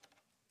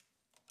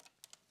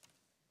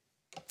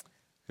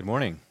Good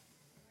morning.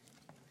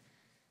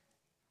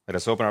 Let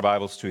us open our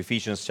Bibles to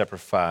Ephesians chapter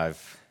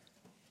 5.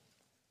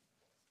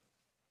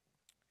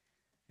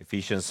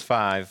 Ephesians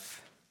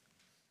 5,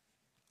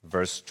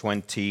 verse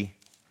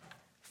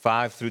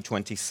 25 through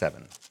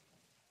 27.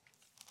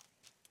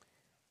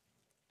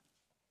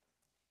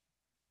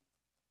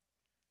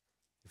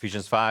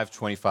 Ephesians 5,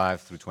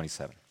 25 through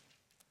 27.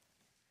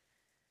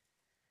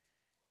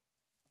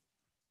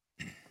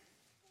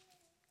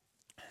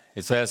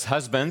 It says,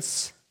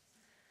 "Husbands,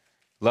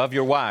 love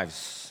your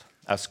wives,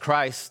 as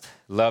Christ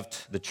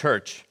loved the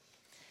church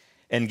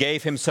and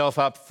gave himself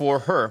up for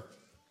her,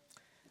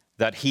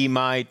 that he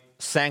might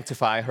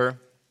sanctify her,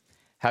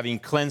 having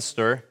cleansed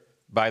her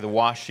by the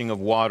washing of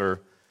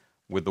water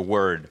with the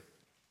word,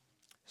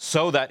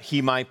 so that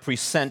he might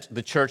present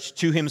the church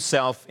to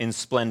himself in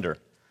splendor,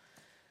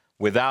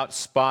 without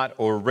spot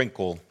or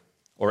wrinkle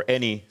or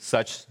any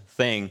such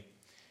thing,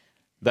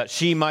 that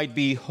she might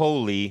be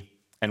holy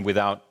and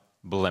without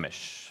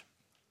blemish."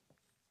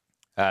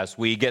 As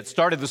we get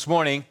started this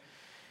morning,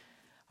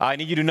 I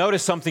need you to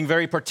notice something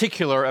very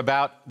particular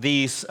about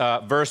these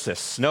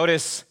verses.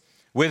 Notice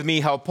with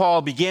me how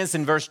Paul begins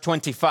in verse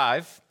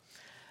 25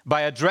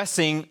 by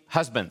addressing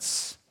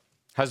husbands.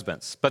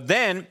 But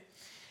then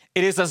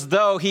it is as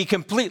though he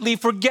completely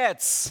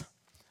forgets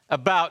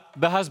about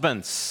the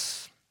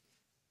husbands.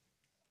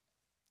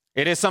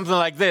 It is something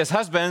like this: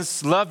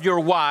 "Husbands, love your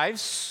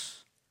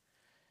wives,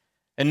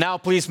 and now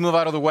please move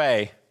out of the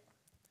way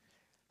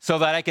so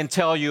that I can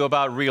tell you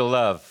about real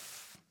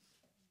love.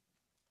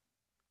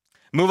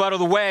 Move out of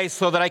the way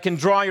so that I can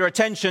draw your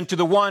attention to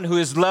the one who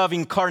is love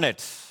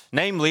incarnate,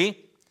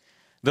 namely,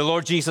 the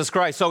Lord Jesus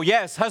Christ. So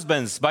yes,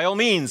 husbands, by all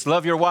means,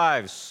 love your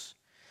wives.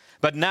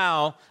 But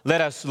now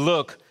let us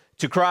look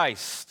to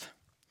Christ."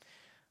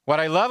 What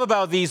I love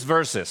about these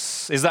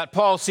verses is that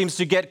Paul seems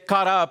to get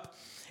caught up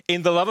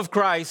in the love of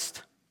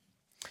Christ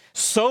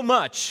so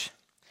much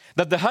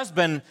that the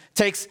husband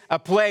takes a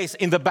place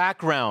in the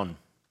background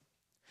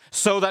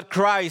so that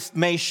Christ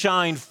may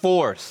shine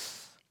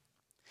forth.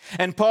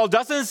 And Paul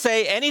doesn't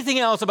say anything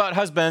else about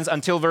husbands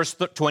until verse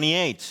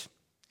 28.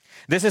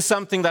 This is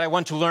something that I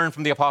want to learn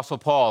from the Apostle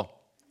Paul: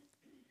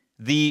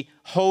 the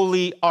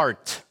holy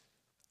art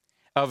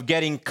of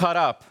getting caught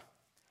up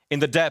in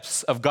the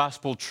depths of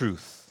gospel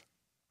truth.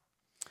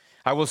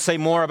 I will say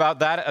more about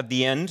that at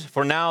the end.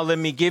 For now, let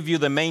me give you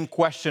the main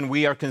question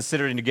we are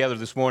considering together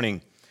this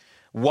morning.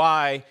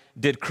 Why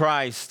did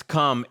Christ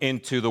come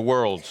into the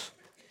world?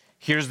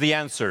 Here's the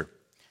answer.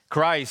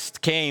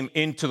 Christ came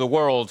into the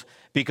world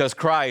because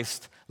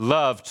Christ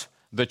loved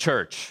the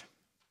church.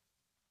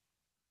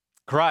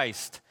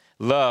 Christ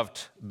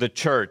loved the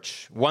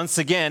church. Once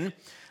again,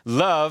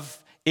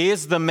 love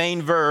is the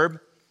main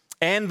verb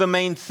and the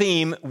main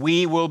theme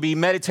we will be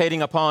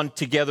meditating upon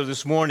together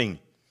this morning.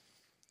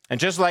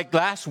 And just like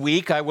last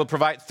week, I will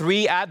provide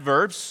 3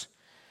 adverbs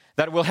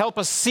that will help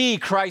us see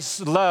Christ's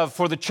love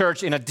for the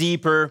church in a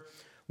deeper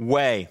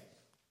way.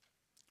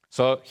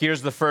 So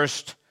here's the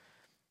first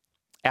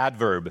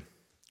adverb.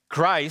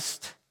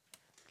 Christ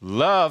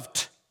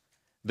loved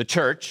the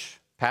church,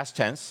 past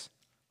tense,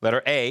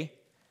 letter A,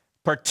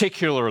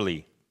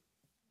 particularly.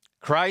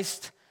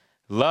 Christ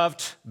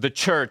loved the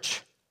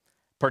church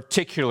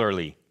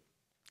particularly,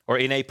 or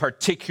in a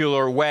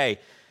particular way.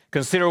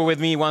 Consider with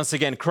me once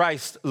again,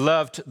 Christ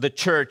loved the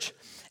church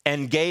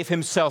and gave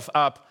himself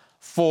up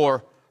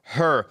for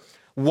her.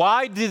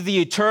 Why did the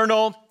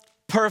eternal,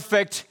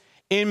 perfect,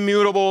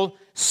 immutable,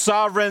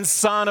 sovereign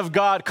Son of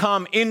God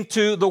come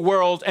into the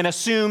world and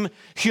assume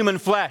human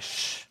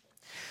flesh?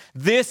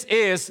 This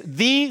is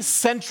the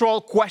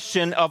central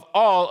question of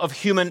all of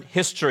human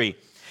history.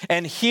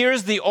 And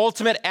here's the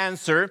ultimate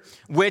answer,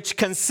 which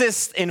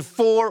consists in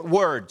 4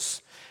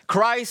 words.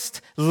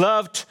 Christ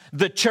loved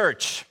the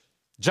church.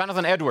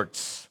 Jonathan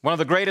Edwards, one of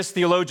the greatest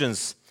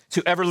theologians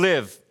to ever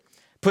live,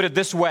 put it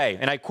this way,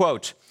 and I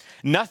quote,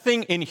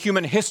 "Nothing in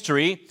human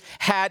history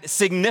had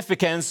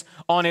significance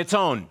on its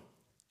own.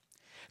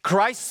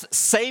 Christ's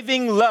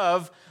saving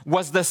love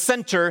was the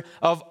center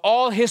of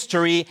all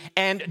history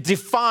and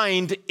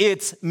defined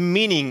its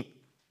meaning."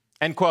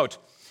 End quote.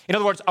 In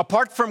other words,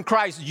 apart from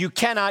Christ, you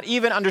cannot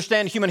even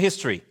understand human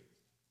history.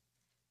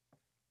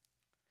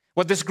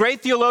 What this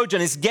great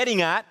theologian is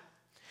getting at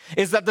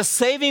is that the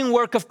saving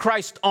work of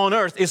Christ on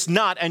earth is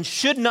not and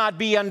should not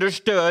be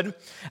understood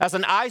as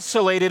an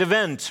isolated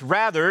event.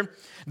 Rather,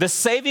 the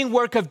saving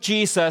work of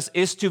Jesus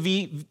is to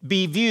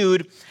be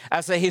viewed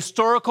as a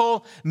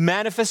historical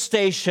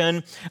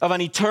manifestation of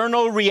an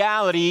eternal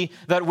reality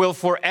that will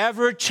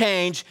forever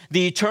change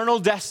the eternal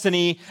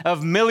destiny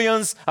of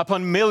millions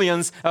upon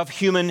millions of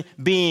human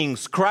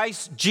beings.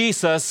 Christ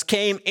Jesus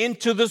came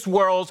into this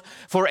world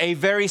for a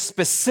very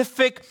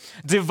specific,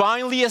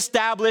 divinely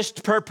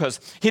established purpose.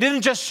 He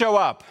didn't just show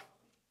up.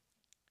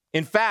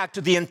 In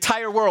fact, the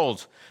entire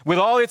world, with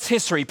all its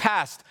history,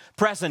 past,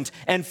 present,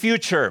 and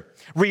future,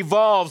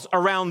 revolves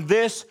around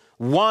this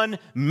one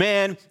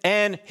man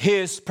and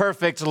his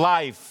perfect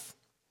life,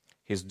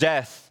 his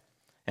death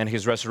and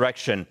his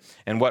resurrection.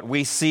 And what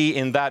we see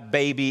in that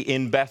baby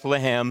in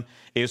Bethlehem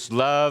is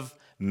love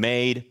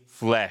made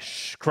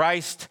flesh.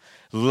 Christ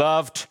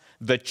loved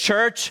the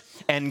church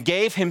and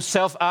gave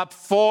himself up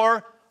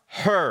for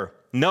her.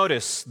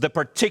 Notice the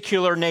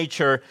particular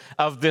nature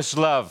of this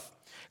love.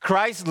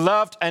 Christ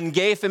loved and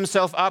gave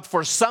himself up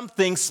for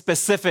something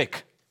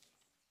specific.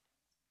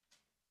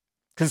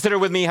 Consider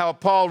with me how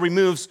Paul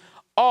removes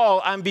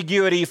all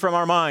ambiguity from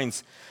our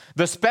minds.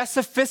 The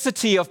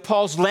specificity of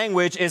Paul's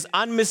language is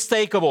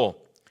unmistakable.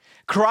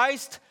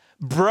 Christ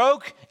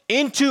broke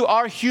into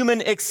our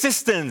human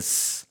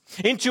existence,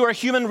 into our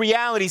human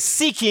reality,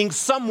 seeking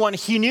someone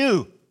he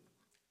knew,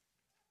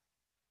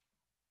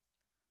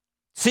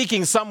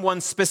 seeking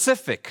someone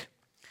specific.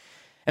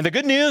 And the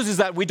good news is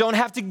that we don't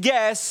have to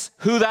guess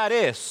who that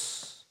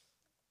is.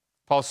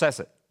 Paul says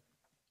it.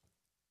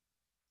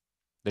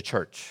 The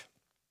church.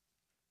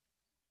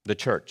 The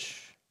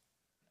church.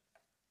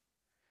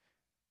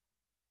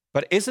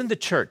 But isn't the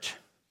church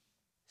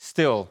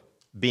still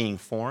being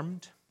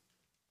formed?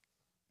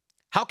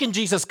 How can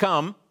Jesus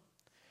come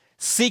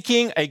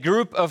seeking a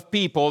group of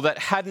people that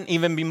hadn't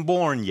even been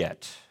born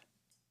yet?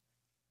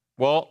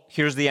 Well,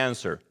 here's the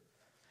answer.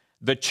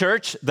 The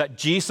church that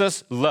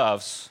Jesus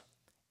loves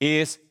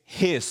is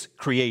his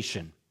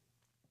creation.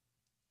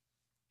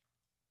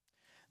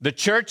 The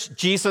church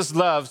Jesus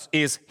loves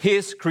is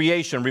his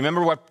creation.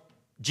 Remember what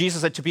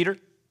Jesus said to Peter?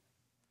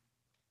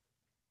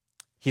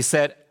 He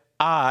said,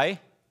 I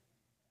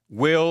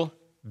will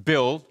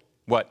build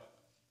what?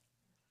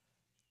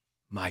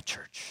 My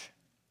church.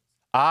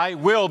 I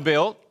will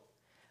build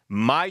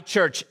my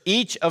church.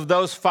 Each of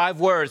those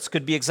 5 words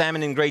could be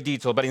examined in great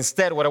detail, but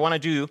instead what I want to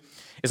do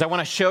is I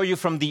want to show you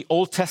from the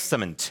Old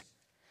Testament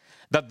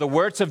that the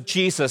words of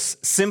Jesus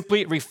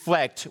simply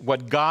reflect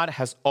what God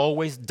has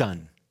always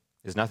done.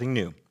 There's nothing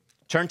new.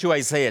 Turn to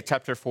Isaiah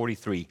chapter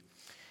 43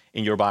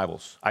 in your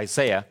Bibles.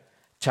 Isaiah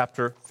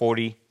chapter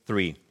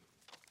 43.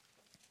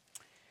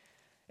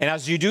 And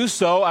as you do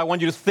so, I want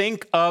you to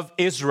think of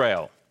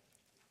Israel.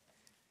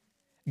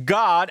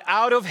 God,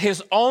 out of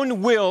his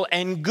own will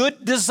and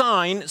good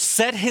design,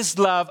 set his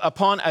love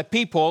upon a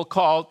people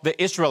called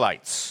the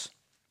Israelites.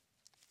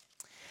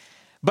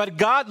 But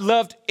God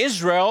loved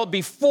Israel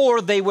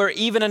before they were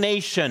even a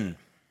nation.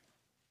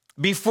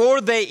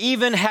 Before they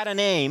even had a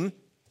name.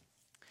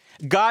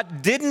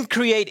 God didn't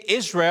create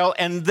Israel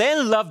and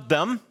then loved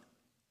them.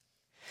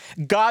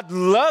 God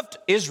loved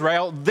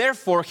Israel,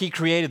 therefore he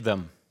created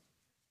them.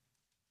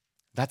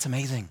 That's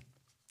amazing.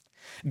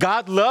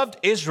 God loved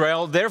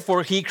Israel,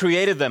 therefore he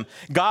created them.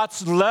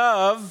 God's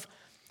love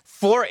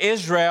for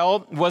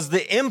Israel was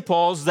the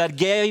impulse that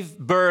gave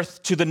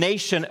birth to the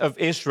nation of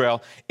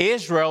Israel.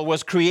 Israel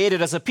was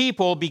created as a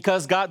people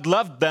because God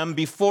loved them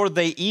before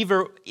they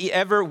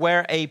ever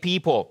were a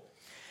people.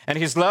 And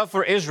his love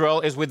for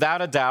Israel is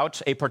without a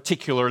doubt a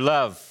particular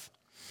love.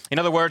 In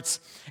other words,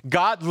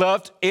 God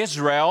loved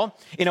Israel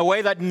in a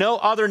way that no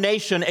other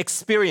nation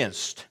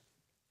experienced.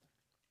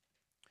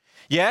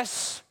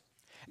 Yes,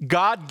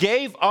 God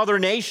gave other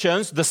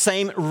nations the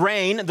same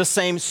rain, the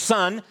same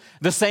sun,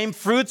 the same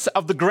fruits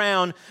of the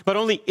ground, but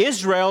only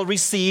Israel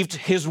received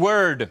his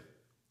word.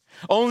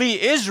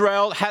 Only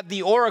Israel had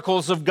the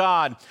oracles of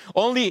God.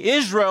 Only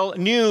Israel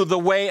knew the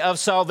way of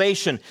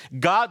salvation.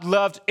 God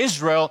loved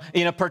Israel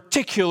in a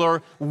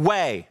particular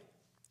way.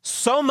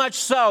 So much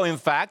so, in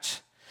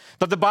fact,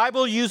 that the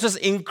Bible uses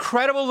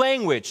incredible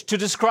language to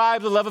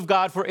describe the love of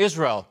God for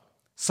Israel.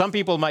 Some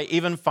people might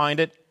even find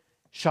it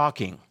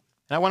shocking.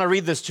 And I want to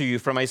read this to you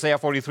from Isaiah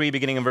 43,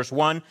 beginning in verse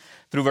 1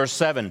 through verse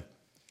 7.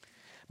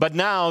 But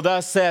now,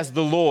 thus says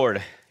the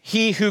Lord,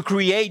 he who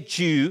created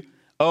you,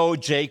 O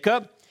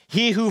Jacob,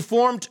 he who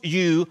formed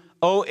you,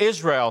 O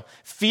Israel,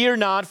 fear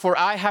not, for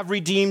I have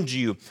redeemed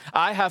you.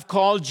 I have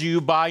called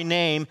you by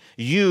name.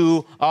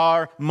 You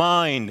are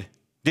mine.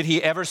 Did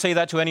he ever say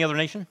that to any other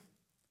nation?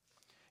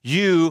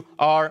 You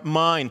are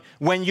mine.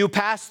 When you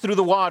pass through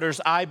the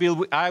waters, I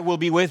will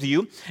be with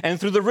you, and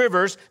through the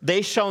rivers,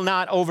 they shall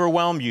not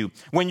overwhelm you.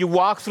 When you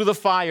walk through the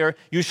fire,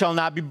 you shall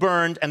not be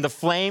burned, and the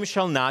flame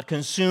shall not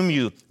consume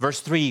you.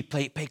 Verse 3,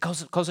 pay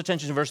close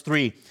attention to verse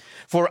 3.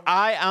 For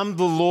I am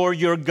the Lord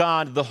your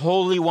God, the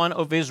Holy One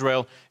of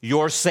Israel,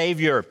 your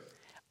Savior.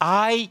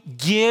 I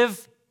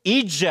give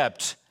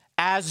Egypt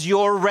as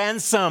your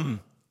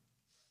ransom.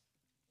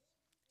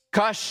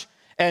 Cush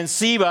and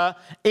Seba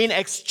in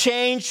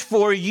exchange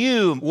for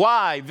you.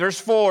 Why? Verse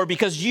 4,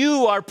 because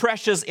you are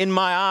precious in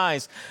my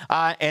eyes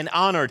and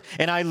honored,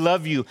 and I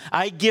love you.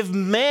 I give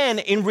men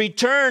in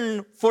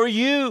return for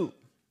you.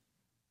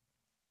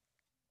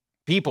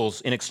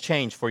 Peoples in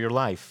exchange for your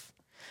life.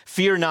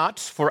 Fear not,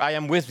 for I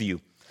am with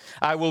you.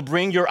 I will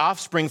bring your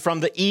offspring from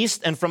the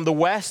east, and from the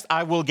west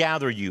I will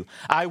gather you.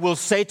 I will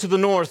say to the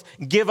north,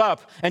 give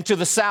up, and to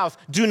the south,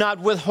 do not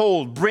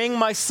withhold. Bring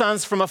my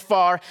sons from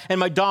afar and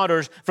my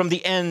daughters from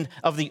the end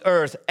of the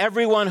earth.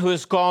 Everyone who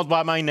is called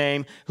by my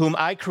name, whom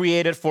I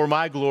created for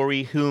my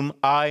glory, whom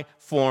I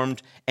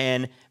formed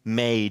and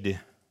made.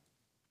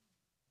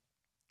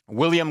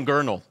 William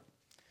Gurnall,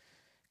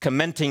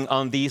 commenting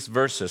on these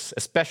verses,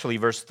 especially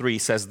verse 3,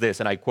 says this,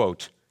 and I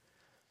quote,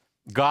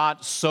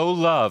 God so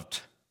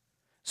loves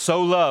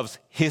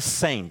his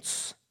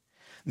saints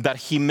that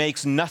he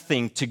makes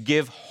nothing to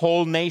give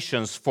whole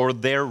nations for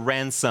their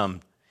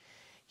ransom.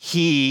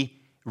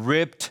 He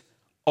ripped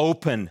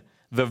open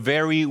the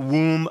very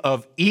womb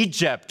of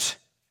Egypt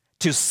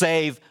to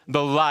save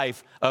the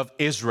life of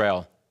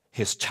Israel,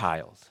 his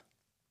child.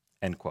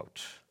 End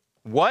quote.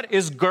 What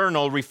is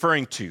Gurnall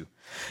referring to?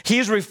 He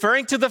is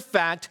referring to the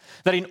fact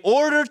that in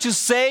order to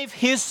save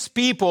his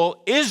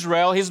people,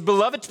 Israel, his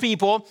beloved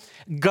people,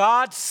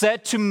 God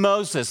said to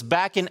Moses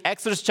back in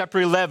Exodus chapter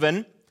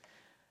 11,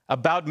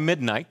 about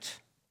midnight,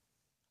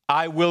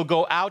 I will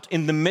go out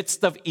in the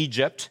midst of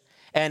Egypt,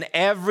 and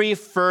every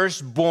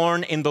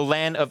firstborn in the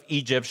land of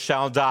Egypt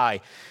shall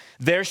die.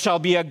 There shall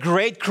be a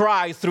great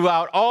cry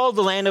throughout all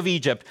the land of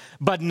Egypt,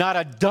 but not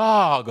a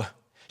dog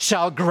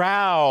shall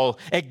growl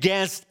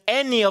against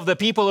any of the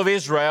people of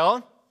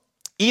Israel,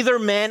 either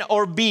man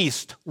or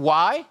beast.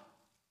 Why?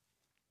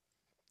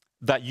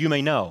 That you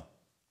may know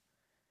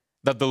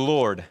that the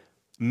Lord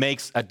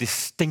makes a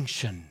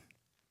distinction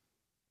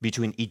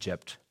between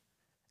Egypt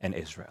and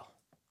Israel.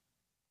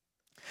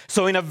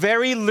 So in a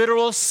very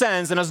literal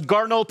sense, and as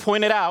Gurnall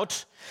pointed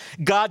out,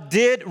 God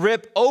did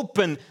rip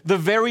open the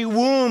very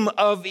womb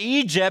of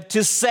Egypt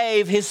to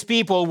save his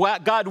people.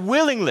 God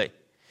willingly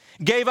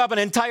gave up an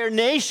entire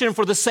nation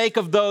for the sake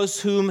of those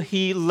whom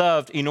he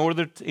loved in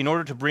order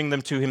to bring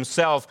them to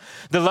himself.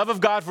 The love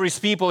of God for his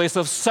people is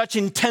of such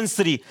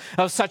intensity,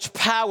 of such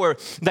power,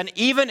 that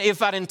even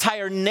if an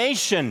entire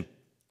nation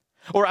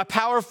or a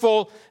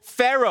powerful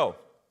Pharaoh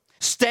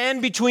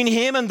stand between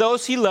him and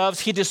those he loves,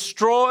 he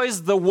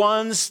destroys the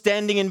ones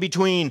standing in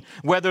between,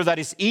 whether that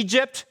is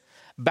Egypt,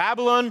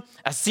 Babylon,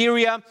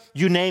 Assyria,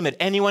 you name it,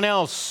 anyone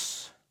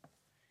else.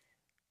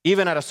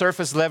 Even at a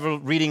surface level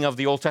reading of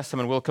the Old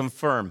Testament will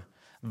confirm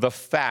the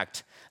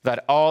fact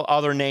that all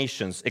other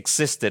nations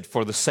existed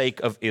for the sake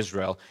of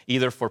Israel,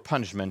 either for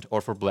punishment or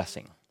for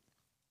blessing.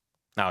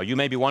 Now, you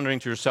may be wondering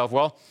to yourself,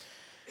 well,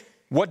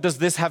 what does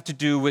this have to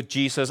do with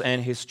Jesus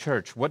and his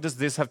church? What does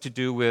this have to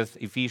do with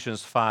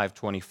Ephesians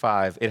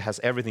 5:25? It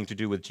has everything to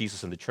do with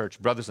Jesus and the church.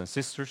 Brothers and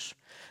sisters,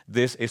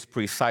 this is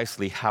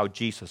precisely how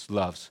Jesus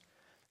loves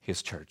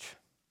his church.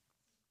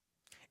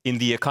 In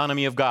the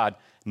economy of God,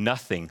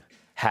 nothing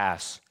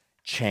has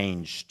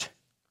changed.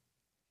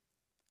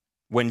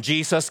 When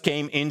Jesus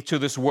came into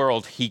this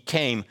world, he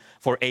came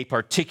for a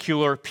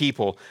particular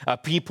people, a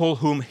people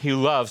whom he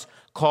loves,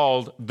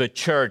 called the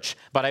church.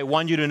 But I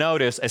want you to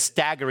notice a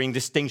staggering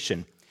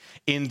distinction.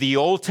 In the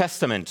Old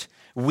Testament,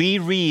 we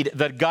read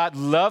that God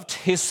loved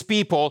his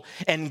people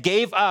and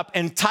gave up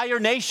entire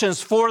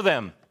nations for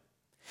them.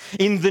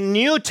 In the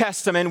New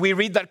Testament, we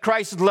read that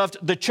Christ loved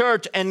the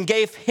church and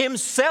gave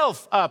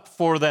himself up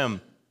for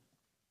them.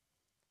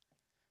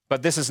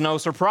 But this is no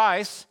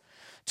surprise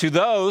to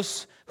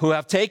those who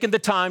have taken the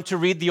time to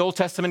read the Old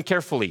Testament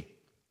carefully.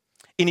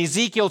 In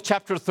Ezekiel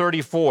chapter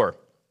 34,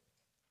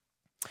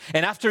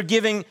 and after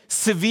giving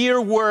severe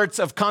words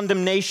of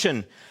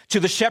condemnation to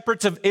the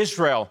shepherds of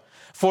Israel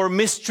for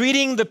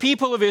mistreating the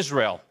people of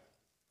Israel,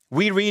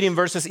 we read in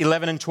verses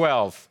 11 and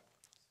 12,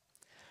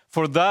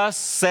 "For thus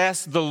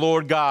says the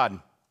Lord God,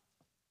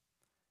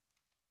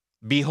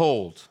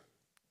 behold,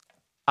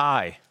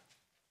 I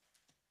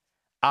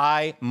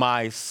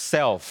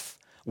myself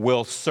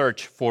will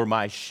search for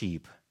my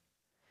sheep,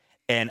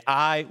 and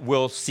I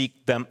will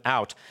seek them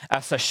out.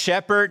 As a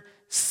shepherd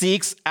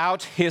seeks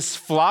out his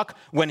flock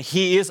when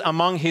he is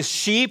among his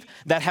sheep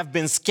that have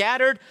been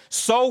scattered,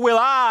 so will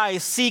I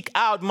seek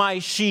out my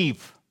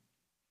sheep."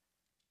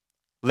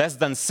 Less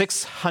than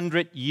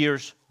 600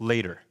 years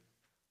later,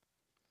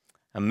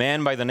 a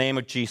man by the name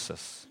of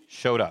Jesus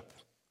showed up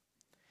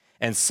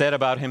and said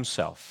about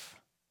himself,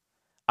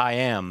 "I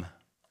am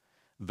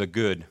the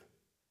good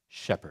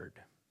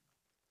shepherd.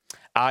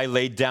 I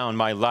laid down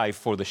my life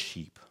for the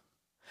sheep.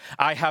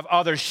 I have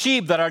other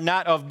sheep that are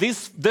not of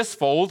this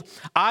fold.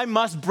 I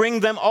must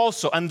bring them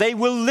also, and they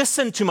will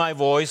listen to my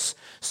voice,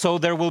 so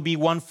there will be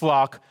one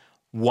flock,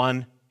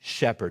 one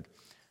shepherd."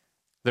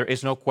 There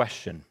is no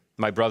question,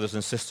 my brothers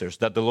and sisters,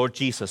 that the Lord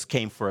Jesus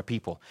came for a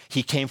people.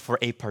 He came for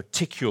a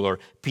particular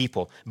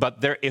people. But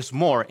there is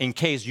more, in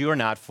case you are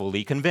not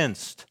fully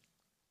convinced.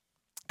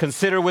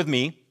 Consider with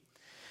me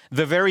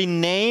the very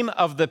name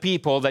of the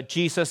people that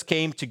Jesus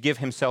came to give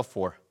himself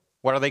for.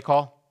 What are they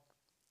called?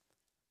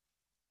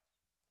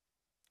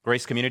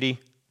 Grace Community.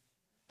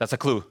 That's a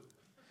clue.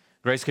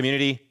 Grace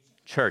Community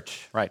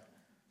Church, right.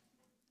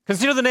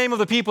 Consider the name of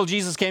the people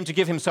Jesus came to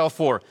give himself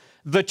for.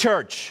 The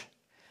church.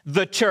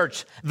 The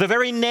church. The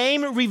very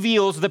name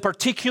reveals the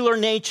particular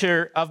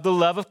nature of the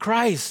love of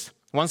Christ.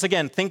 Once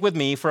again, think with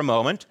me for a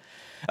moment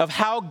of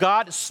how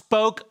God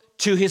spoke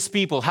to his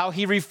people, how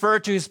he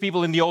referred to his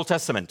people in the Old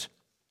Testament.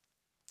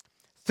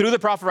 Through the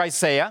prophet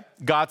Isaiah,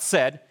 God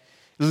said,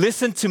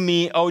 "Listen to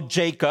me, O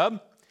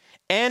Jacob,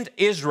 and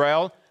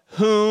Israel,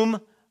 whom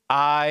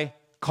I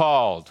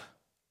called."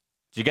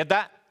 Did you get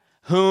that?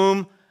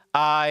 Whom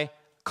I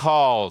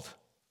called.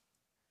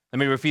 Let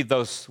me repeat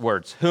those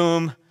words.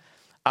 Whom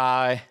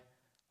I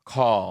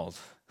called.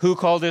 Who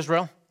called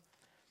Israel?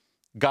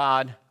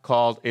 God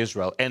called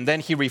Israel. And then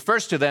he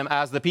refers to them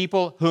as the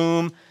people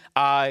whom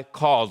I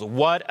called.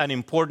 What an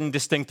important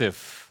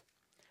distinctive.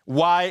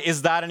 Why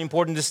is that an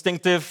important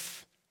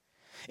distinctive?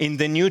 In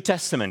the New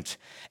Testament,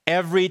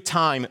 every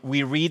time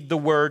we read the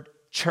word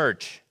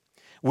church,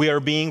 we are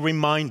being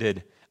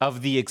reminded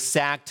of the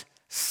exact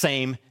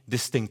same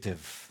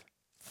distinctive.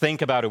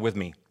 Think about it with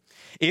me.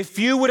 If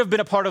you would have been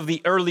a part of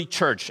the early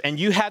church and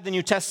you had the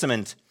New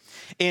Testament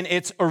in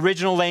its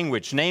original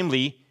language,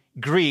 namely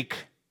Greek,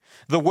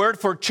 the word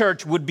for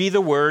church would be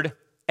the word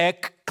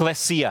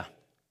ekklesia.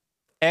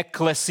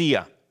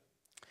 Ekklesia.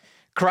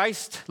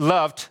 Christ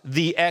loved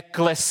the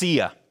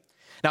ekklesia.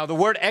 Now, the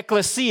word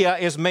ekklesia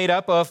is made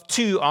up of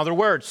two other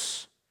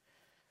words,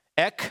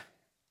 ek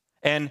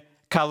and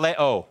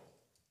kaleo.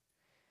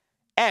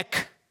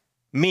 Ek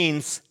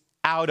means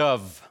out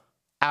of.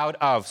 Out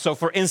of. So,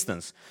 for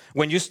instance,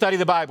 when you study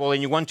the Bible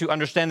and you want to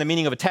understand the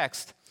meaning of a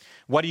text,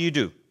 what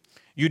do?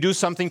 You do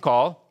something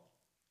called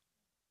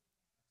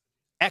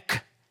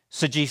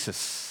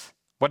exegesis.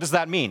 What does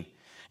that mean?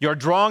 You're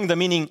drawing the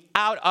meaning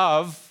out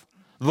of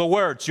the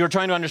words. You're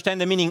trying to understand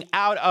the meaning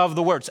out of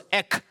the words.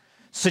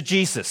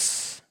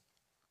 Exegesis.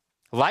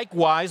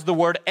 Likewise, the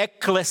word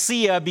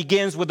ekklesia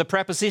begins with the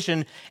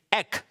preposition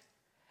ek,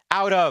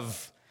 out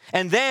of.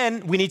 And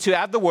then we need to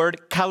add the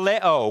word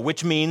kaleo,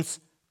 which means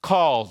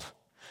called.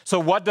 So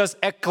what does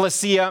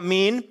ekklesia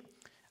mean?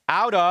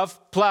 Out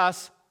of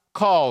plus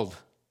called.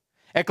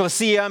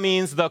 Ekklesia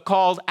means the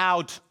called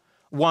out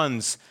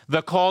ones.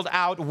 The called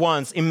out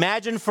ones.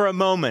 Imagine for a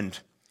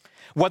moment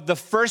what the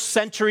first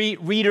century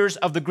readers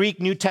of the Greek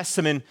New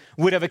Testament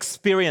would have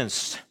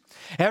experienced.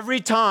 Every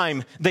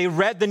time they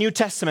read the New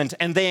Testament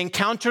and they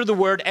encountered the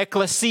word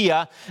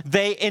ekklesia,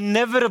 they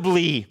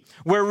inevitably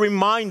were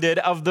reminded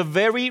of the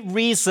very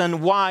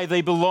reason why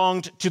they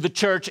belonged to the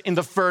church in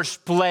the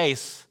first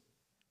place.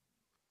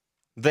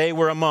 They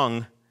were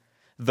among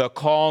the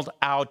called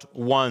out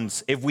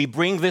ones. If we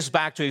bring this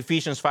back to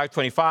Ephesians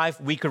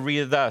 5:25, we could read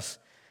it thus: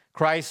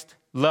 Christ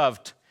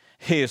loved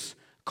his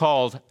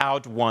called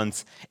out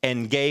ones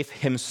and gave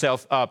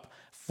himself up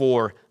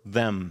for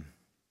them.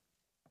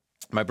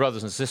 My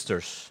brothers and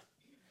sisters,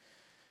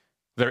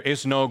 there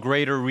is no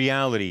greater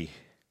reality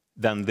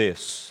than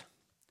this.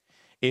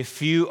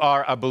 If you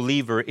are a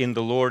believer in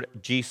the Lord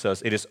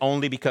Jesus, it is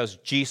only because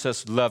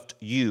Jesus loved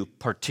you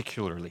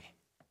particularly.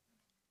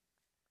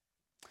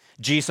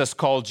 Jesus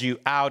called you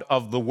out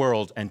of the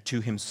world and to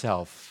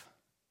himself.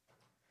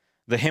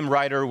 The hymn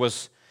writer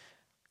was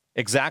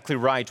exactly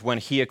right when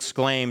he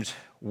exclaimed,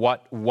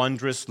 "What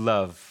wondrous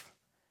love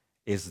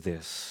is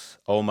this,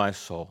 O my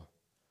soul?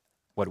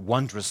 What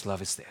wondrous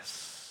love is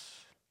this?"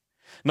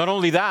 Not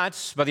only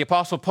that, but the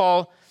Apostle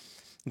Paul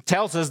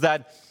tells us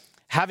that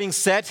having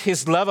set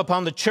his love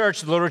upon the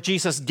church, the Lord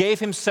Jesus gave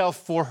himself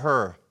for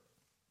her.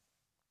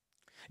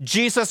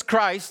 Jesus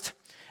Christ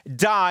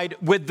died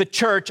with the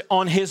church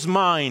on his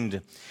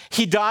mind.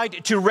 He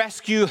died to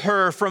rescue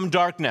her from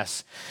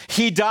darkness.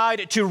 He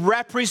died to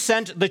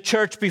represent the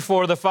church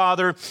before the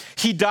Father.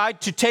 He died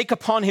to take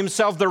upon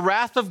himself the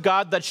wrath of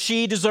God that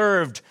she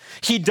deserved.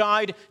 He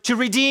died to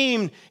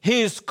redeem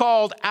his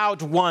called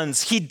out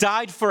ones. He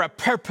died for a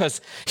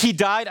purpose. He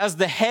died as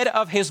the head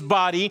of his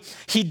body.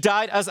 He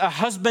died as a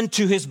husband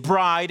to his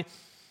bride.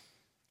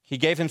 He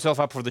gave himself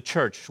up for the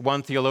church.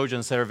 One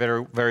theologian said it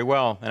very, very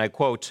well, and I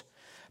quote,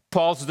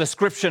 Paul's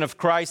description of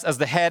Christ as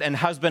the head and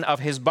husband of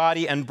his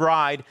body and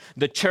bride,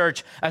 the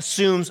church,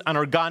 assumes an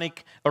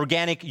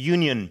organic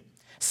union,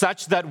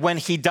 such that when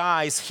he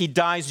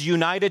dies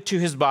united to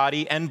his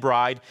body and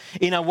bride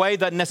in a way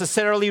that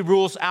necessarily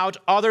rules out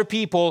other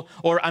people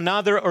or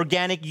another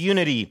organic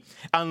unity,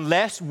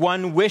 unless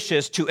one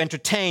wishes to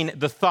entertain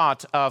the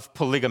thought of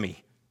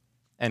polygamy.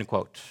 End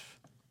quote.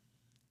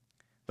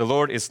 The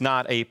Lord is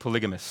not a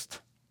polygamist.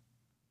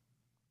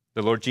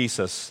 The Lord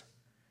Jesus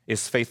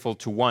is faithful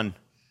to one,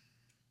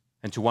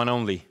 and to one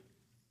only,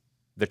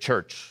 the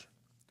church.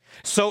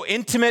 So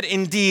intimate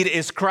indeed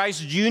is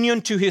Christ's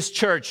union to his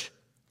church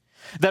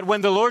that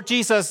when the Lord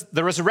Jesus,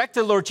 the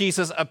resurrected Lord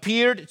Jesus,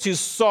 appeared to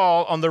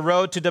Saul on the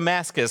road to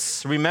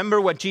Damascus, remember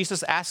what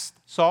Jesus asked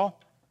Saul?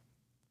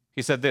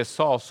 He said this,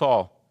 "Saul,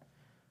 Saul,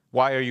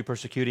 why are you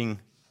persecuting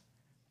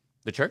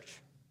the church?"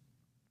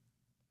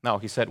 No,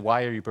 he said,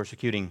 "Why are you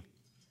persecuting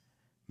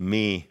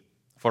me?"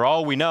 For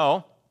all we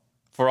know,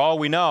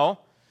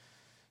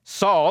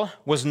 Saul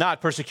was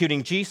not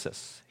persecuting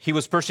Jesus. He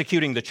was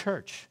persecuting the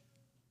church.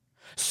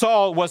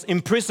 Saul was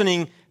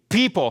imprisoning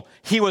people.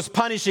 He was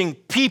punishing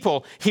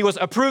people. He was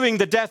approving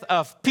the death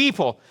of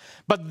people.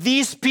 But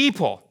these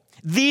people,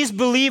 these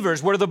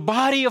believers, were the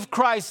body of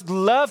Christ,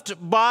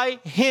 loved by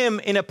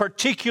him in a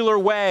particular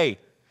way.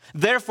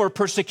 Therefore,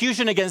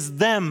 persecution against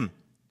them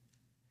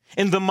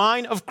in the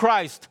mind of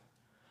Christ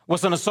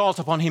was an assault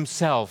upon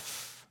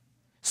himself.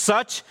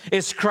 Such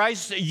is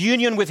Christ's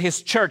union with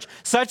his church.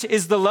 Such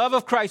is the love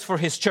of Christ for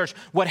his church.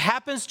 What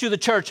happens to the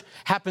church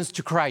happens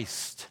to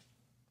Christ.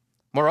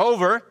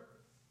 Moreover,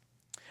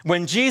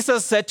 when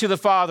Jesus said to the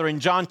Father in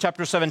John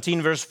chapter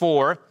 17, verse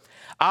 4,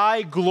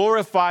 "I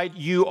glorified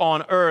you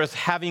on earth,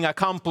 having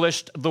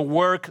accomplished the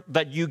work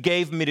that you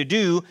gave me to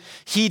do,"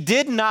 he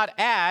did not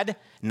add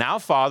Now,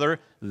 Father,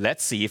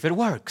 let's see if it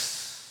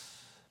works.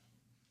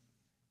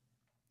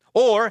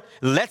 Or,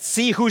 let's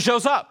see who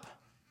shows up.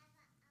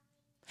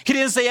 He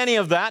didn't say any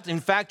of that. In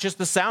fact, just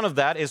the sound of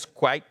that is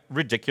quite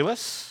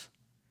ridiculous.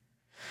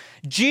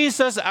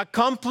 Jesus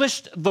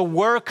accomplished the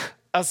work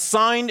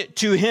assigned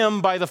to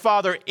him by the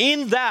Father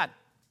in that,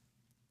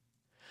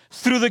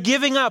 through the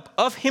giving up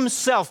of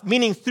himself,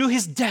 meaning through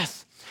his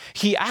death,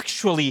 he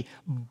actually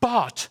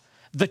bought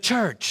the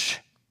church.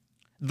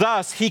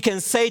 Thus, he can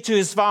say to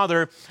his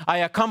Father, I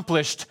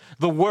accomplished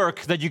the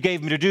work that you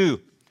gave me to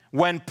do.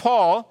 When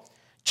Paul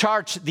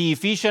charged the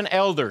Ephesian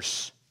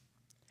elders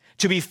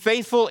to be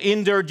faithful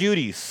in their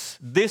duties,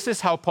 this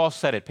is how Paul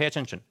said it. Pay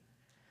attention.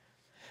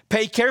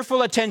 Pay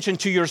careful attention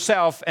to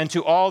yourself and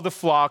to all the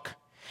flock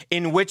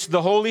in which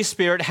the Holy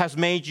Spirit has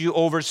made you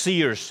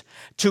overseers,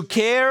 to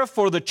care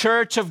for the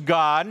church of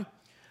God,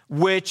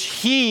 which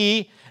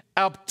he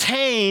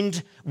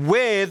obtained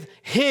with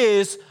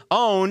his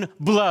own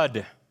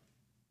blood.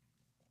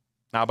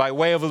 Now, by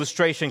way of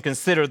illustration,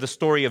 consider the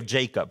story of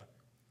Jacob.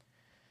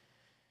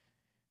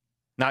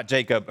 Not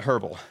Jacob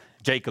Herbal,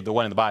 Jacob, the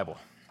one in the Bible.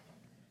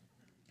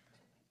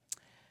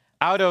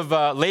 Out of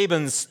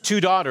Laban's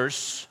 2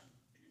 daughters,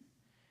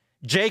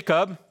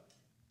 Jacob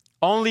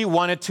only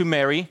wanted to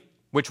marry,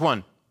 which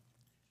one?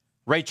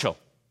 Rachel,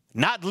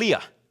 not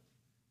Leah.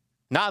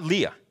 Not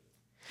Leah.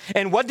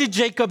 And what did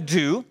Jacob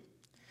do?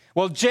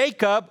 Well,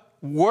 Jacob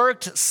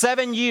worked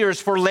 7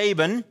 years for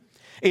Laban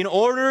in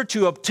order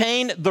to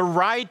obtain the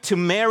right to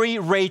marry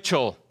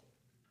Rachel.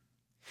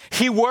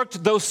 He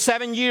worked those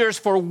 7 years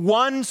for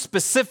one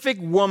specific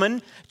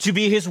woman to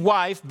be his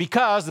wife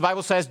because the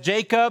Bible says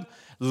Jacob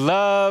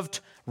loved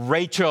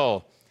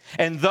Rachel.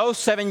 And those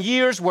 7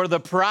 years were the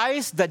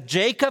price that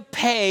Jacob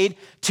paid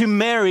to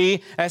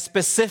marry a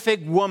specific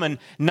woman,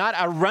 not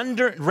a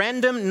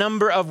random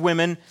number of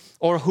women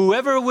or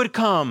whoever would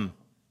come.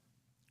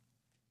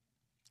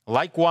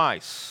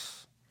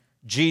 Likewise,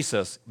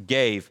 Jesus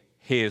gave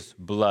his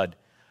blood.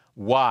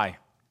 Why?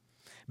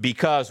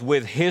 Because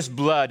with his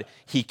blood,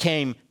 he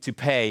came to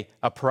pay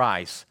a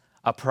price.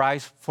 A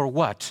price for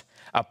what?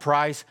 A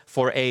price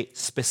for a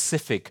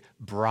specific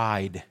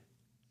bride.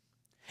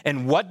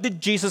 And what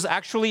did Jesus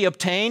actually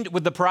obtain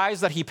with the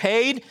price that he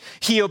paid?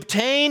 He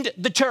obtained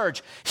the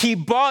church. He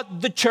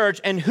bought the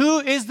church. And who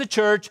is the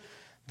church?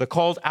 The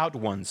called out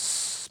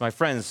ones. My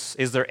friends,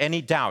 is there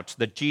any doubt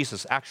that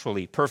Jesus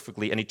actually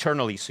perfectly and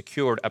eternally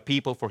secured a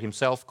people for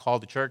himself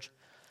called the church?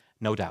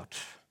 No doubt.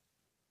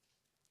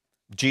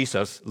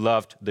 Jesus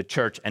loved the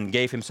church and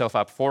gave himself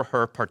up for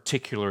her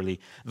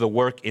particularly. The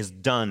work is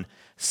done.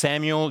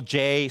 Samuel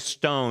J.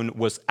 Stone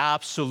was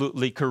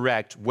absolutely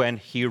correct when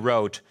he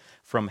wrote,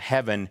 from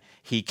heaven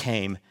he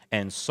came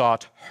and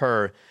sought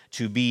her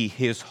to be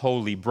his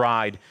holy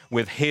bride.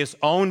 With his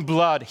own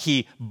blood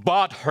he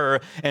bought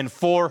her, and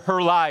for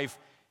her life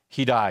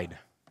he died.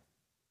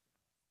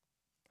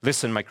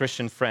 Listen, my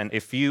Christian friend,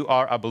 if you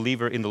are a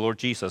believer in the Lord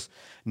Jesus,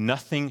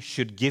 nothing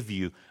should give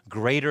you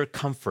greater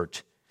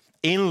comfort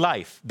in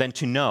life than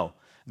to know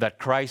that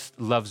Christ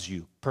loves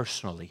you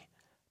personally,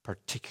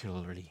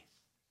 particularly.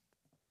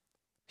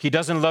 He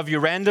doesn't love you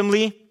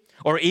randomly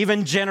or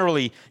even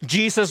generally.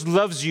 Jesus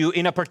loves you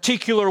in a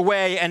particular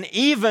way, and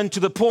even to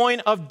the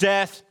point of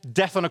death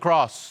on a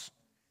cross.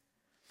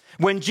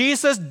 When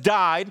Jesus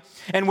died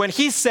and when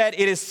he said,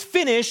 it is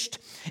finished,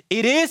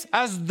 it is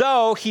as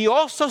though he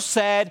also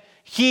said,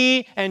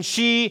 he and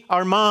she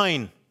are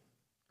mine.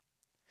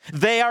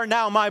 They are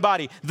now my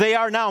body. They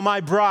are now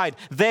my bride.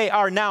 They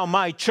are now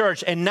my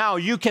church. And now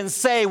you can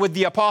say with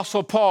the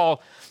Apostle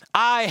Paul,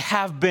 I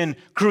have been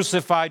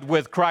crucified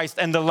with Christ,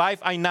 and the life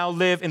I now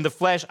live in the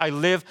flesh, I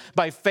live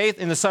by faith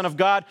in the Son of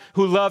God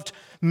who loved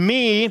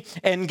me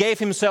and gave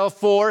himself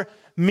for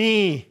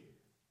me.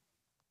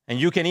 And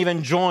you can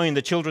even join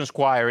the children's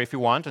choir if you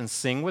want and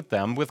sing with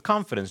them with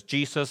confidence.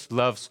 Jesus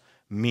loves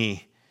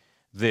me.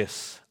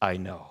 This I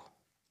know.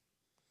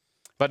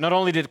 But not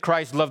only did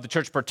Christ love the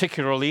church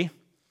particularly,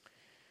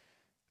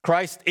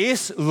 Christ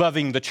is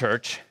loving the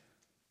church.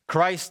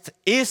 Christ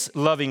is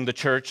loving the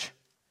church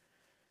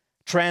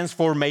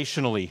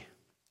transformationally.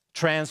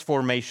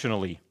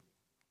 Transformationally.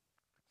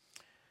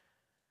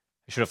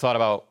 I should have thought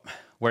about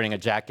wearing a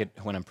jacket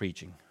when I'm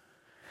preaching.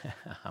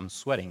 I'm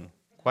sweating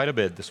quite a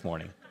bit this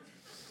morning.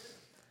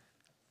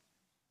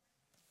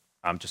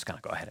 I'm just going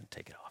to go ahead and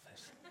take it off,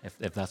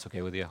 if that's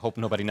okay with you. I hope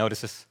nobody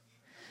notices.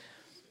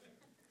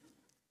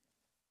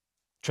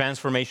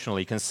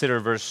 Transformationally, consider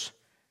verse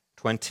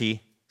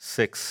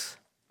 26.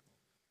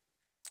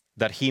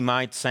 That he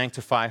might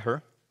sanctify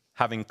her,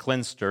 having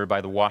cleansed her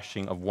by the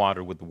washing of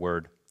water with the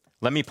word.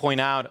 Let me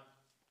point out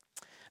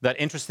that,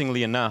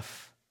 interestingly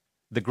enough,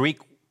 the Greek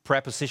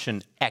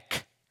preposition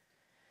ek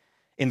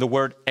in the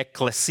word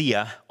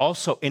ecclesia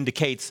also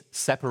indicates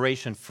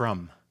separation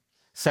from.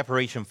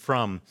 Separation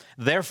from.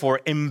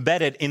 Therefore,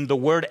 embedded in the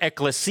word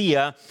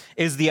ecclesia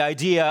is the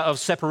idea of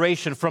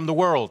separation from the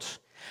world.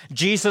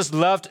 Jesus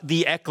loved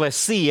the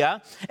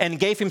ecclesia and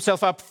gave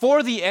himself up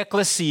for the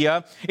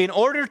ecclesia in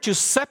order to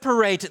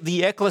separate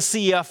the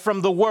ecclesia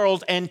from the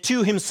world and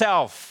to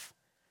himself.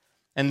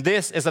 And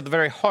this is at the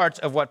very heart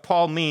of what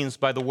Paul means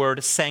by the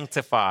word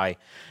sanctify.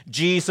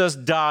 Jesus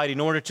died in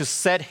order to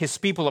set his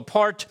people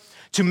apart,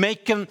 to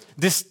make them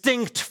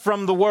distinct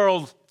from the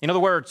world. In other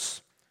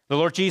words, the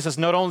Lord Jesus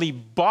not only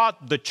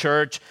bought the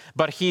church,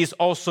 but he is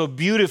also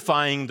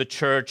beautifying the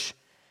church.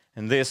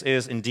 And this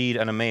is indeed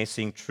an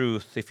amazing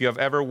truth. If you have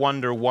ever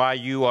wondered why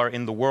you are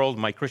in the world,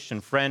 my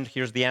Christian friend,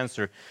 here's the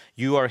answer.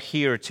 You are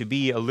here to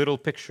be a little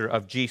picture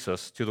of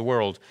Jesus to the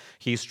world.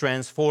 He's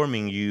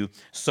transforming you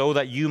so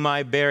that you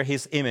might bear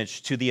his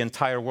image to the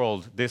entire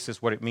world. This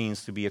is what it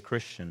means to be a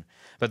Christian.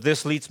 But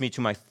this leads me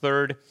to my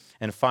third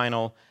and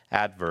final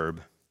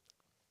adverb.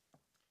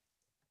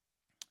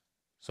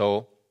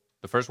 So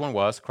the first one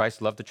was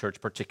Christ loved the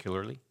church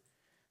particularly.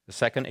 The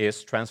second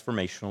is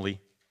transformationally.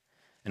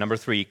 And number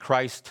 3,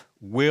 Christ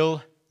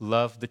will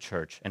love the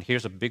church. And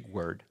here's a big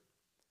word.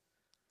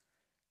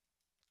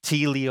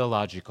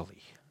 Teleologically.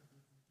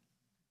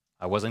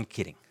 I wasn't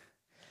kidding.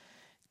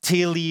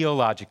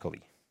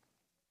 Teleologically.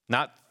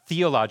 Not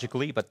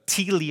theologically, but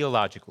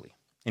teleologically.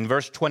 In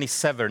verse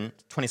 27,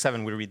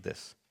 we read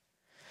this.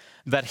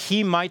 That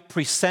he might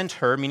present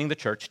her, meaning the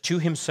church, to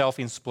himself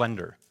in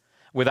splendor,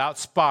 without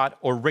spot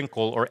or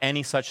wrinkle or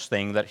any such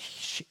thing, that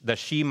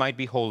she might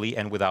be holy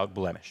and without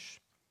blemish.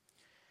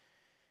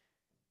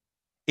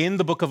 In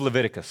the book of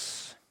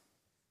Leviticus,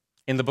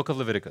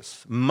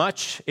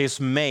 much is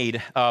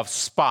made of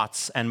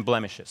spots and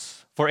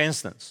blemishes. For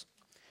instance,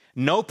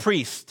 no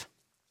priest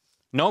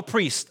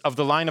of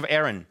the line of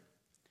Aaron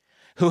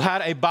who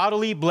had a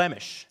bodily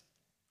blemish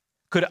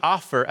could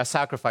offer a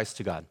sacrifice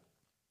to God.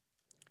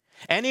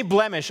 Any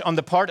blemish on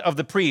the part of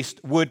the priest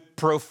would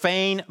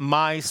profane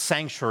my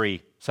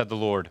sanctuary, said the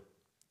Lord.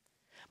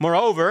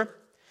 Moreover,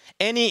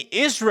 any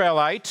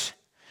Israelite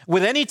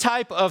with any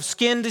type of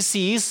skin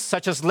disease,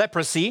 such as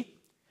leprosy,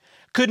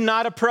 could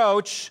not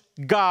approach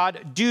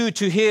God due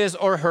to his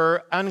or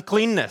her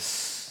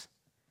uncleanness.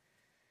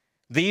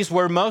 These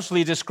were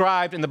mostly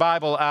described in the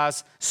Bible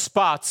as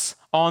spots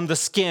on the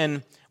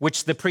skin,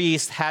 which the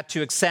priest had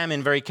to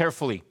examine very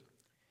carefully.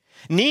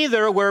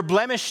 Neither were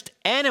blemished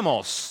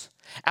animals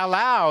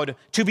allowed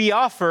to be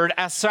offered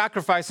as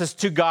sacrifices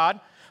to God,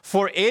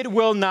 for it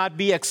will not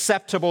be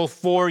acceptable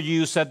for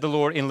you, said the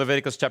Lord in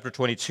Leviticus chapter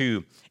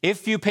 22.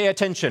 If you pay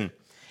attention,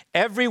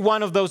 every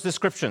one of those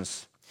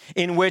descriptions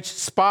in which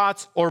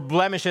spots or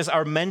blemishes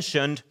are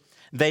mentioned,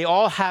 they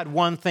all had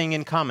one thing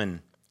in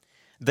common.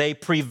 They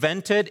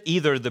prevented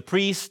either the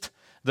priest,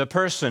 the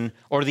person,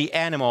 or the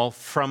animal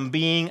from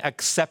being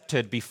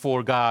accepted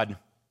before God.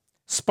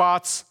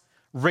 Spots,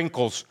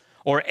 wrinkles,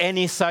 or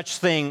any such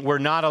thing were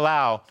not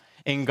allowed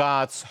in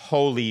God's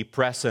holy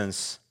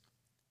presence.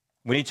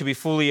 We need to be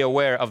fully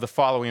aware of the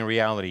following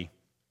reality.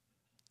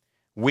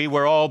 We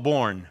were all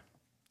born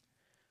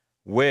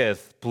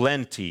with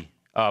plenty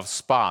of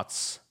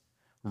spots,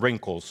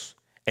 wrinkles,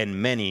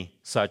 and many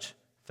such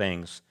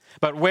things.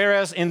 But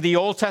whereas in the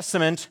Old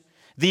Testament,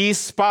 these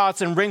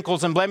spots and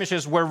wrinkles and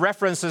blemishes were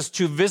references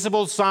to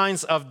visible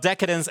signs of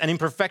decadence and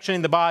imperfection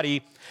in the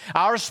body,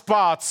 our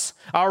spots,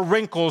 our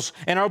wrinkles,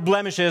 and our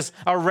blemishes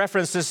are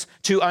references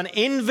to an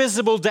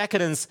invisible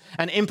decadence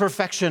and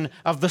imperfection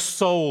of the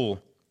soul.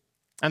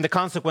 And the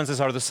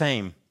consequences are the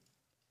same.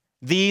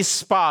 These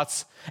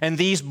spots and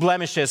these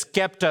blemishes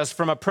kept us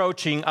from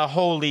approaching a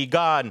holy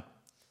God.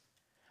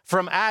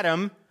 From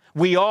Adam,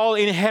 we all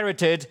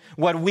inherited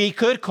what we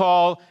could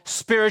call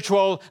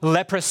spiritual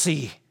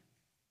leprosy.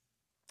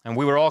 And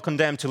we were all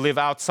condemned to live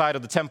outside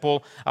of the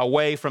temple,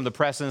 away from the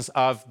presence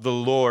of the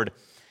Lord.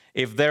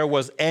 If there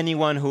was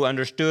anyone who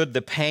understood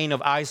the pain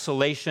of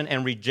isolation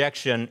and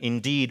rejection,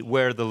 indeed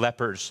were the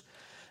lepers.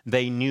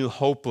 They knew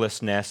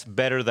hopelessness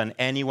better than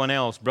anyone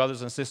else.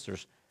 Brothers and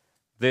sisters,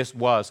 this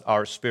was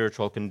our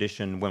spiritual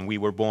condition when we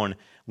were born.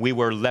 We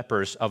were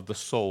lepers of the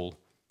soul,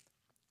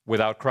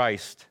 without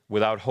Christ,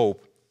 without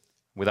hope,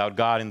 without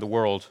God in the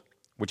world,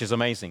 which is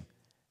amazing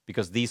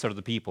because these are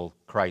the people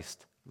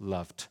Christ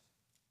loved.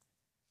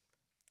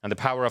 And the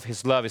power of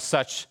his love is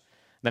such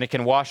that it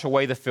can wash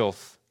away the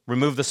filth,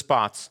 remove the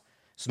spots,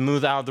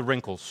 smooth out the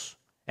wrinkles,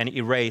 and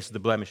erase the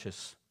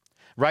blemishes.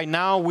 Right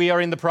now, we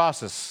are in the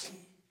process.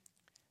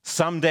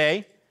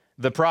 Someday,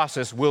 the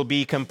process will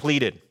be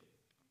completed.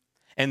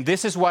 And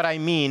this is what I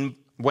mean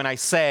when I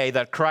say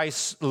that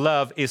Christ's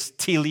love is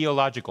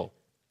teleological.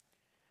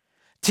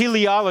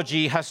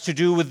 Teleology has to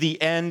do with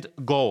the end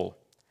goal.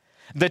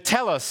 The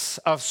telos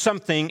of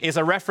something is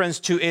a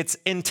reference to its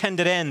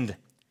intended end.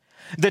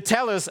 The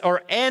telos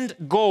or end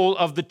goal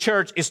of the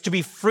church is to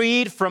be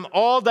freed from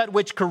all that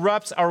which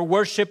corrupts our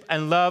worship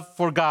and love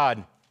for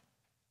God.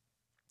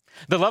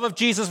 The love of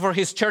Jesus for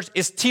his church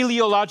is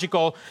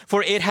teleological,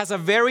 for it has a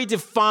very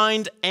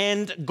defined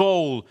end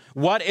goal.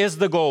 What is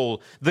the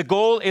goal? The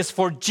goal is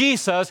for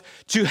Jesus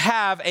to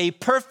have a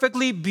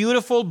perfectly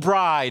beautiful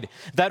bride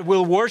that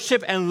will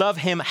worship and love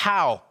him.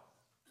 How?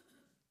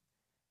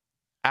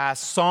 As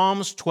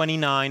Psalms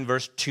 29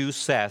 verse 2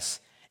 says,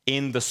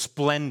 in the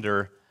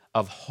splendor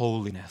of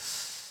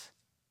holiness.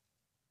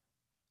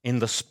 In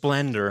the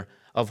splendor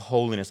of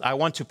holiness. I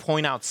want to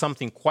point out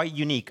something quite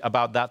unique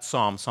about that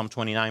Psalm, Psalm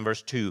 29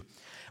 verse 2.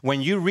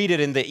 when you read it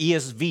in the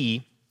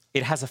ESV,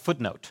 it has a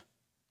footnote.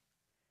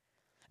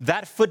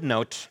 That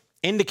footnote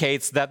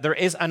indicates that there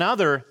is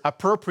another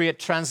appropriate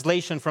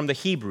translation from the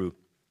Hebrew,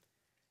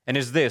 and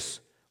is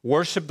this: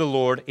 worship the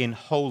Lord in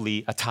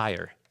holy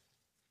attire.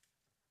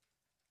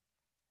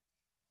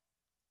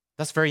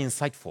 That's very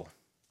insightful.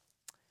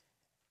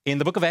 In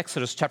the book of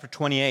Exodus, chapter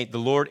 28, the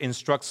Lord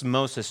instructs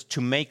Moses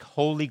to make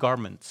holy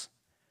garments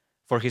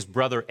for his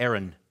brother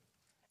Aaron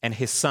and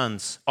his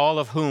sons, all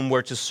of whom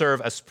were to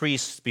serve as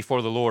priests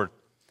before the Lord.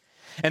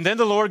 And then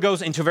the Lord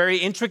goes into very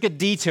intricate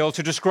detail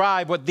to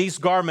describe what these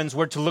garments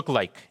were to look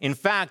like. In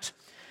fact,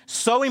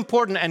 so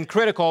important and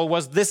critical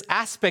was this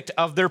aspect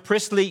of their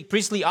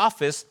priestly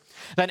office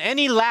that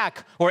any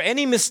lack or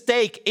any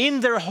mistake in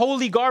their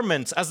holy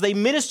garments as they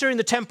minister in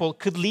the temple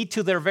could lead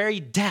to their very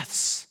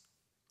deaths.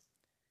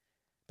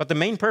 But the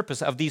main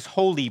purpose of these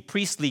holy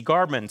priestly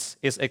garments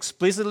is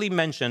explicitly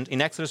mentioned in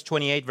Exodus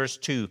 28, verse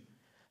 2.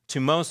 To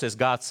Moses,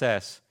 God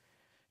says,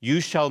 "You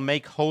shall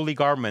make holy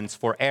garments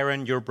for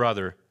Aaron your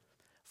brother,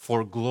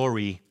 for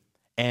glory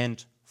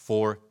and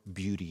for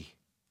beauty."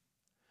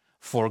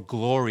 For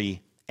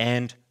glory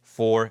and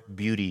for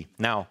beauty.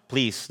 Now,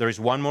 please, there is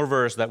one more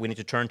verse that we need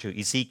to turn to,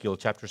 Ezekiel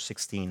chapter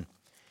 16.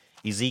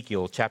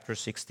 Ezekiel chapter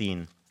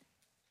 16.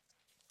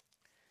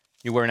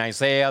 You were in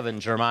Isaiah, then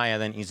Jeremiah,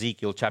 then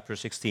Ezekiel chapter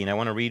 16. I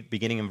want to read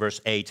beginning in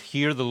verse 8.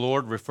 Here the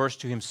Lord refers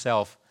to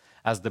himself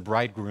as the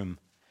bridegroom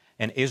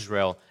and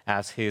Israel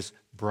as his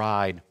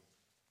bride.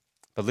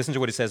 But listen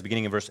to what it says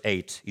beginning in verse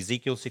 8.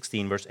 Ezekiel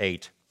 16, verse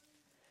 8.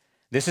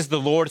 This is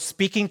the Lord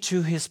speaking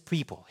to his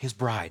people, his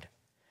bride.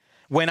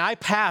 When I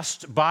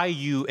passed by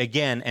you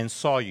again and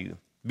saw you,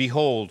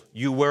 behold,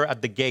 you were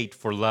at the gate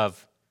for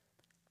love.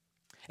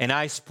 And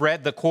I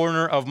spread the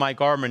corner of my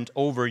garment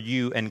over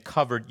you and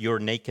covered your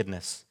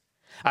nakedness.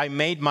 I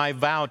made my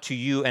vow to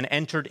you and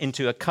entered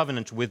into a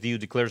covenant with you,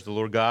 declares the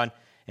Lord God,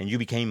 and you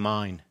became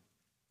mine.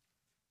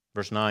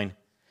 Verse 9.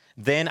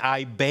 Then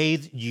I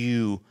bathed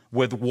you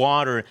with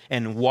water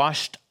and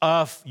washed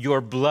off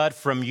your blood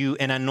from you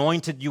and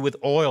anointed you with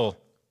oil.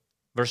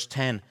 Verse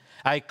 10.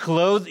 I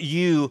clothed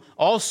you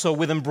also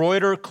with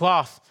embroidered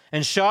cloth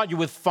and shod you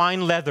with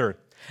fine leather.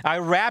 I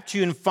wrapped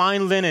you in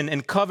fine linen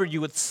and covered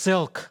you with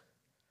silk.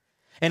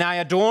 And I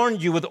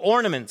adorned you with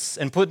ornaments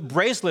and put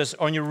bracelets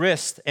on your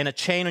wrist and a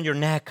chain on your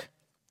neck.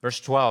 Verse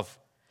 12.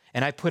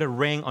 And I put a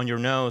ring on your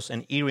nose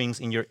and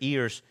earrings in your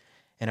ears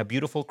and a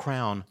beautiful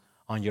crown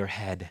on your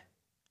head.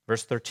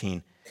 Verse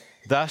 13.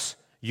 Thus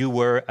you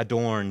were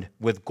adorned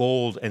with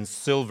gold and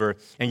silver,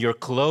 and your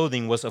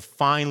clothing was of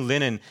fine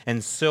linen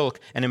and silk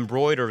and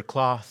embroidered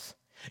cloth.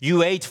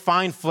 You ate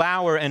fine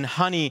flour and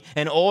honey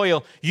and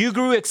oil. You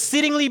grew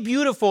exceedingly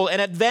beautiful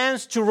and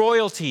advanced to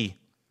royalty.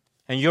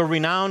 And your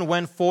renown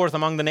went forth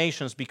among the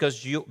nations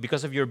because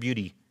of your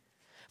beauty.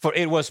 For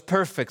it was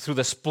perfect through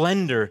the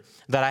splendor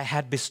that I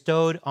had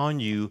bestowed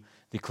on you,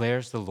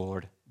 declares the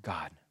Lord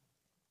God.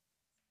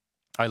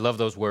 I love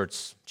those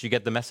words. Did you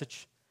get the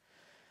message?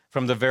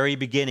 From the very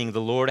beginning,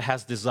 the Lord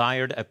has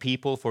desired a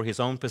people for his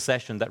own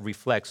possession that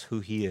reflects who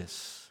he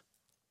is.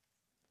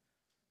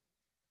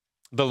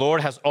 The Lord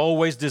has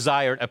always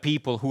desired a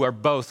people who are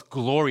both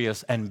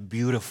glorious and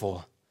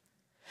beautiful.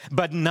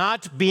 But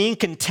not being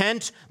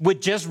content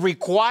with just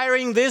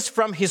requiring this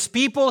from his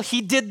people,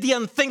 he did the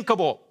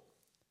unthinkable.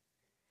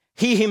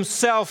 He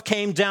himself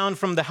came down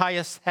from the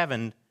highest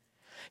heaven.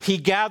 He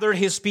gathered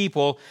his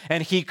people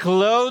and he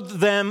clothed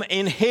them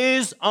in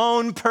his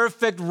own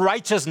perfect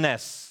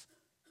righteousness.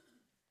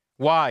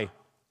 Why?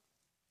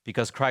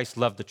 Because Christ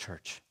loved the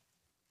church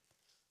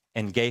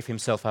and gave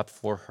himself up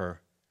for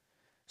her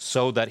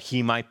so that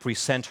he might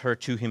present her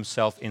to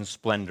himself in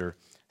splendor.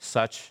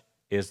 Such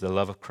is the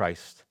love of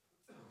Christ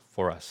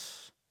for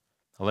us.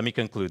 Now, let me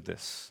conclude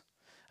this.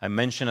 I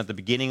mentioned at the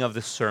beginning of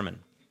this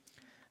sermon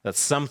that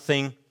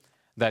something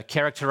that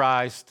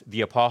characterized the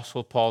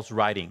Apostle Paul's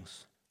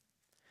writings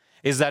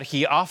is that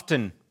he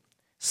often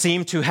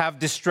seemed to have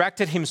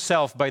distracted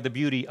himself by the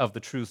beauty of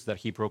the truth that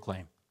he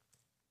proclaimed.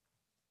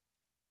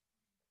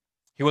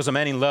 He was a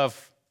man in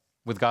love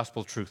with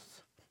gospel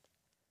truth,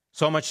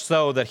 so much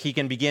so that he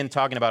can begin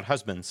talking about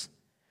husbands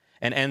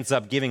and ends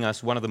up giving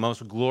us one of the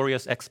most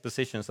glorious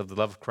expositions of the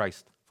love of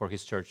Christ for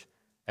his church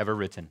ever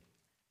written.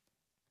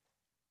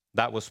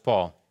 That was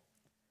Paul.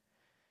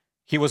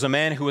 He was a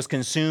man who was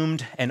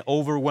consumed and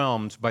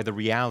overwhelmed by the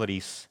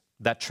realities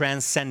that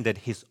transcended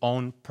his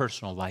own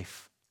personal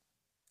life.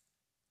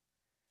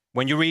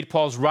 When you read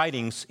Paul's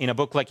writings in a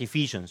book like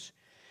Ephesians,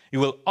 you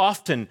will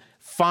often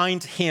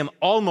find him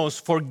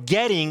almost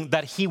forgetting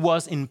that he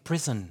was in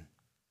prison,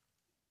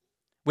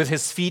 with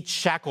his feet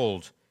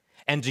shackled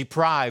and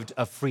deprived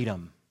of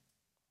freedom.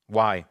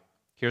 Why?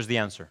 Here's the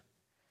answer.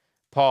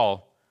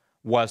 Paul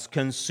was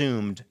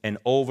consumed and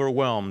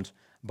overwhelmed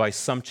by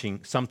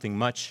something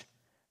much,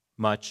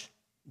 much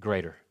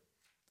greater.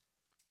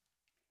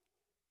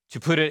 To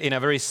put it in a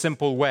very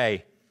simple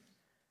way,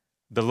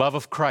 the love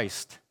of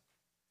Christ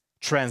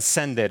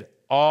transcended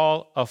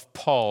all of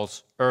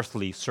Paul's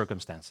earthly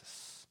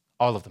circumstances.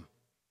 All of them.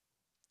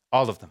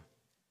 All of them.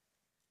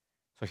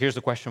 So here's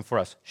the question for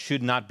us.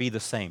 Should not be the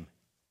same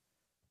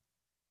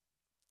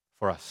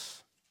for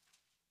us.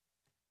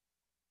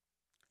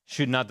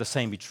 Should not the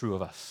same be true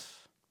of us?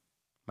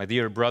 My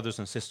dear brothers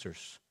and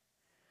sisters,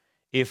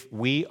 if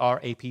we are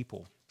a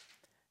people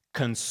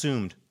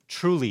consumed,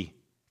 truly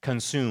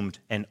consumed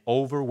and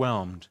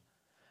overwhelmed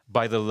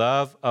by the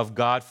love of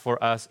God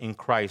for us in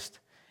Christ,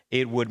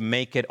 it would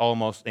make it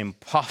almost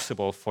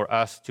impossible for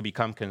us to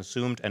become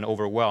consumed and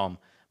overwhelmed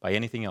by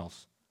anything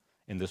else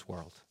in this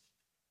world.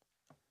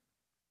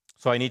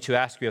 So I need to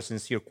ask you a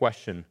sincere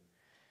question.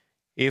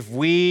 If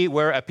we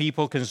were a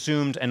people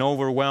consumed and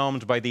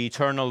overwhelmed by the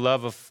eternal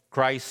love of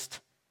Christ,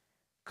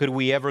 could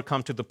we ever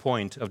come to the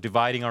point of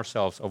dividing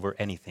ourselves over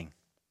anything?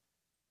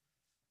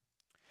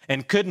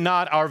 And could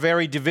not our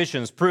very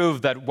divisions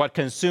prove that what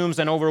consumes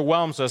and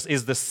overwhelms us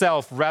is the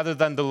self rather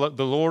than the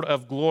Lord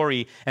of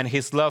glory and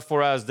His love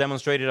for us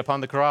demonstrated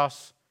upon the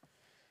cross?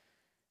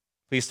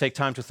 Please take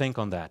time to think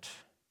on that.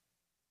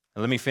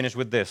 And let me finish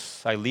with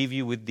this. I leave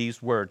you with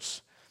these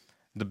words.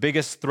 The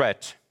biggest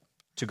threat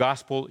to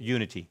gospel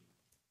unity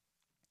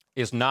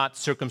is not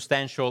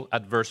circumstantial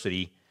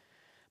adversity,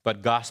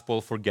 but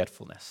gospel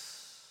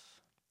forgetfulness.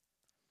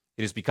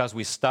 It is because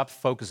we stop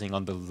focusing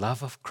on the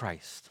love of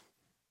Christ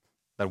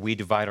that we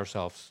divide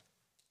ourselves.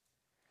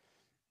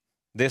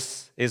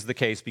 This is the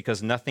case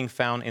because nothing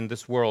found in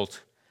this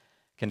world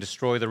can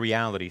destroy the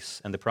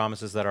realities and the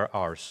promises that are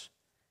ours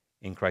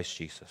in Christ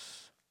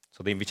Jesus.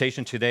 So the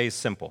invitation today is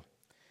simple.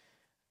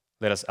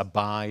 Let us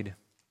abide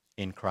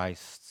in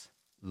Christ's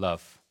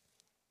love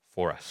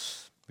for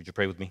us. Would you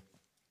pray with me?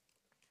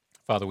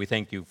 Father, we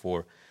thank you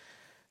for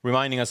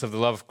reminding us of the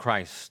love of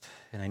Christ.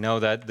 And I know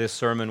that this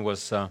sermon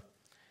was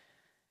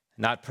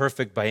not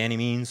perfect by any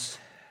means,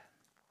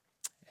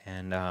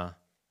 and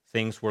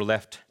things were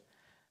left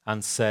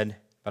unsaid.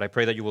 But I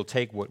pray that you will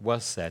take what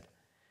was said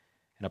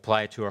and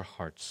apply it to our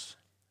hearts.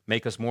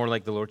 Make us more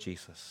like the Lord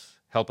Jesus.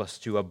 Help us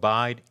to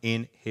abide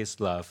in His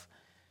love.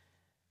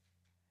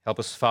 Help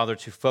us, Father,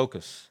 to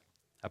focus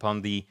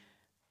upon the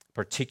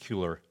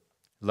particular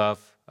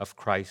love of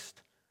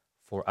Christ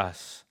for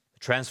us, the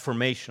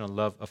transformational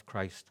love of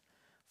Christ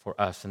for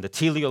us, and the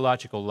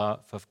teleological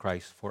love of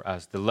Christ for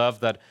us, the love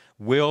that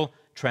will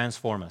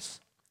transform us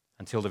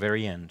until the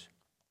very end,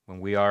 when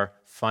we are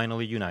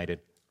finally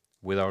united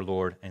with our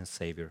Lord and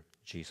Savior,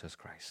 Jesus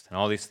Christ. And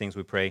all these things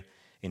we pray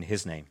in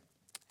His name.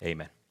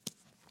 Amen.